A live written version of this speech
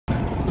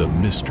the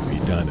Mystery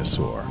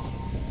Dinosaur.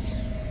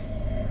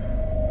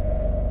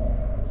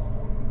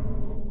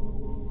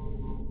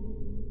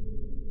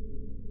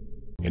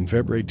 In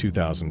February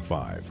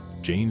 2005,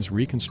 Jane's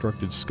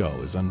reconstructed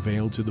skull is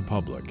unveiled to the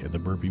public at the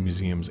Burpee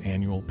Museum's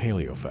annual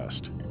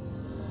PaleoFest.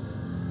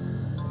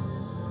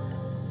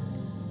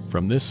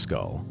 From this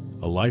skull,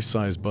 a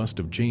life-size bust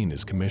of Jane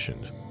is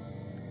commissioned.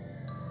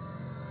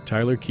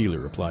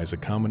 Keillor applies a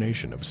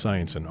combination of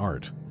science and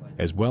art,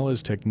 as well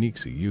as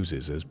techniques he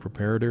uses as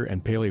preparator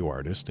and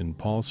paleoartist in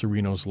Paul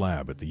Sereno's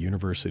lab at the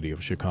University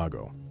of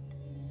Chicago.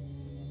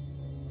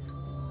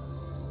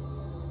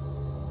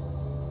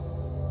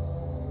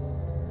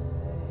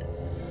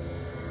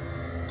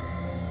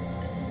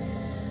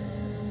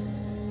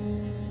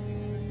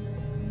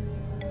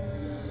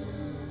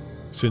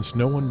 Since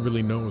no one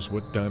really knows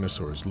what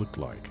dinosaurs look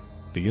like,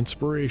 the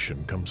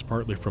inspiration comes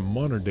partly from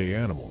modern-day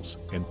animals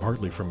and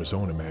partly from his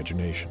own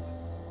imagination.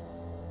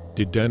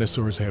 Did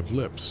dinosaurs have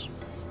lips?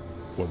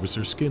 What was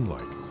their skin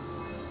like?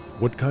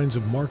 What kinds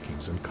of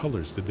markings and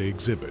colors did they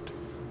exhibit?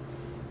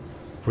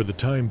 For the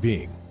time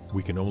being,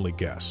 we can only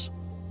guess.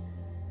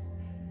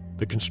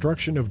 The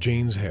construction of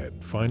Jane's head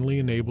finally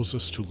enables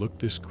us to look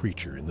this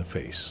creature in the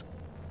face,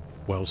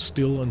 while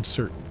still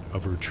uncertain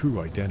of her true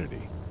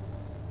identity.